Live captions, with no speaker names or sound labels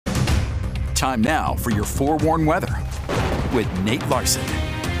Time now for your forewarned weather with Nate Larsen.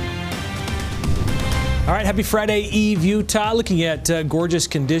 All right, happy Friday Eve, Utah. Looking at gorgeous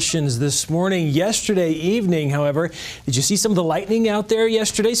conditions this morning. Yesterday evening, however, did you see some of the lightning out there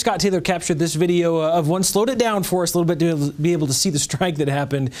yesterday? Scott Taylor captured this video of one. Slowed it down for us a little bit to be able to see the strike that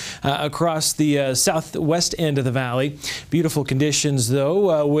happened across the southwest end of the valley. Beautiful conditions,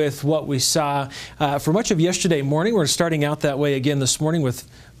 though, with what we saw for much of yesterday morning. We're starting out that way again this morning with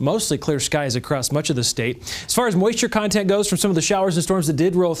mostly clear skies across much of the state. As far as moisture content goes from some of the showers and storms that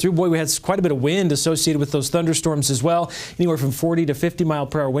did roll through, boy, we had quite a bit of wind associated with those thunderstorms as well. Anywhere from 40 to 50 mile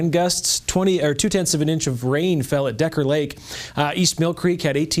per hour wind gusts. 2/10 of an inch of rain fell at Decker Lake. East Mill Creek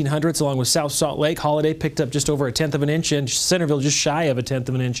had 1800ths along with South Salt Lake. Holiday picked up just over 1/10 of an inch, and Centerville just shy of 1/10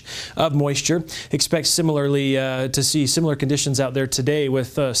 of an inch of moisture. Expect similarly to see similar conditions out there today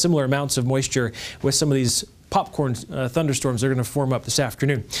with similar amounts of moisture with some of these popcorn thunderstorms that are going to form up this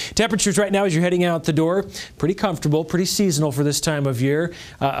afternoon. Temperatures right now as you're heading out the door, pretty comfortable, pretty seasonal for this time of year.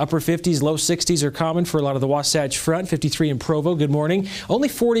 Upper 50s, low 60s are common for a lot of the Wasatch Front. 53 in Provo, good morning. Only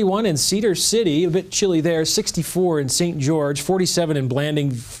 41 in Cedar City, a bit chilly there. 64 in St. George, 47 in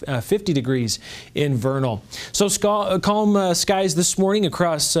Blanding, 50 degrees in Vernal. So calm skies this morning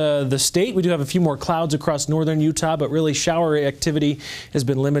across the state. We do have a few more clouds across northern Utah, but really shower activity has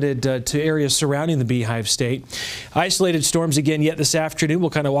been limited to areas surrounding the Beehive State. Isolated storms again yet this afternoon. We'll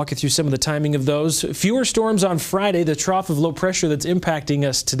kind of walk you through some of the timing of those. Fewer storms on Friday. The trough of low pressure that's impacting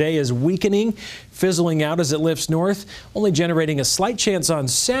us today is weakening, fizzling out as it lifts north, only generating a slight chance on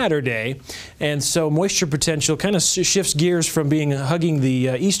Saturday. And so moisture potential kind of shifts gears from hugging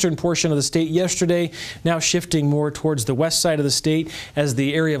the eastern portion of the state yesterday, now shifting more towards the west side of the state as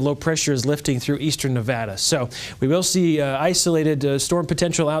the area of low pressure is lifting through eastern Nevada. So we will see isolated storm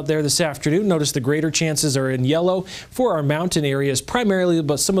potential out there this afternoon. Notice the greater chances are in yellow for our mountain areas primarily,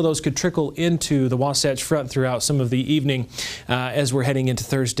 but some of those could trickle into the Wasatch Front throughout some of the evening as we're heading into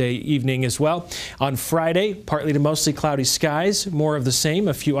Thursday evening as well. On Friday, partly to mostly cloudy skies, more of the same.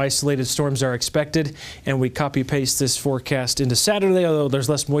 A few isolated storms are expected, and we copy-paste this forecast into Saturday, although there's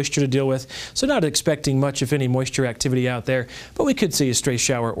less moisture to deal with, so not expecting much, if any, moisture activity out there, but we could see a stray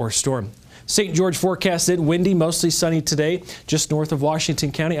shower or storm. St. George forecasted windy, mostly sunny today. Just north of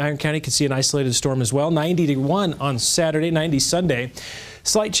Washington County, Iron County could see an isolated storm as well. 91 on Saturday, 90 Sunday.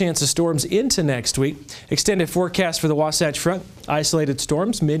 Slight chance of storms into next week. Extended forecast for the Wasatch Front. Isolated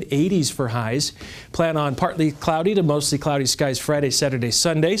storms, mid-80s for highs. Plan on partly cloudy to mostly cloudy skies Friday, Saturday,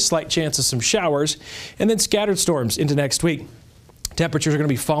 Sunday. Slight chance of some showers. And then scattered storms into next week. Temperatures are going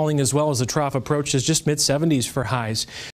to be falling as well as the trough approaches, just mid-70s for highs.